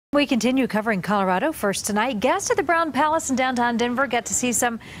We continue covering Colorado. First tonight, guests at the Brown Palace in downtown Denver got to see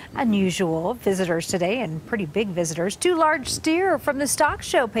some unusual visitors today, and pretty big visitors. Two large steer from the stock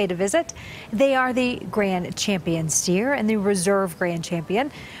show paid a visit. They are the Grand Champion steer and the Reserve Grand Champion,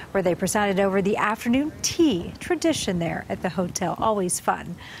 where they presided over the afternoon tea tradition there at the hotel. Always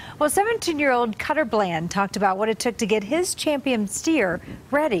fun. Well, 17-year-old Cutter Bland talked about what it took to get his champion steer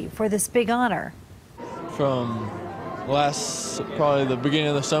ready for this big honor. Probably the beginning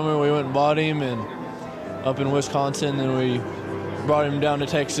of the summer, we went and bought him, and up in Wisconsin, and we brought him down to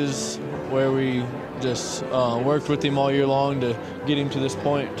Texas, where we just worked with him all year long to get him to this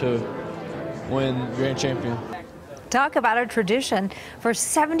point to win Grand Champion. Talk about a tradition. For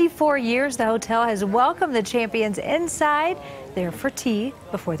 74 years, the hotel has welcomed the champions inside there for tea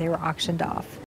before they were auctioned off.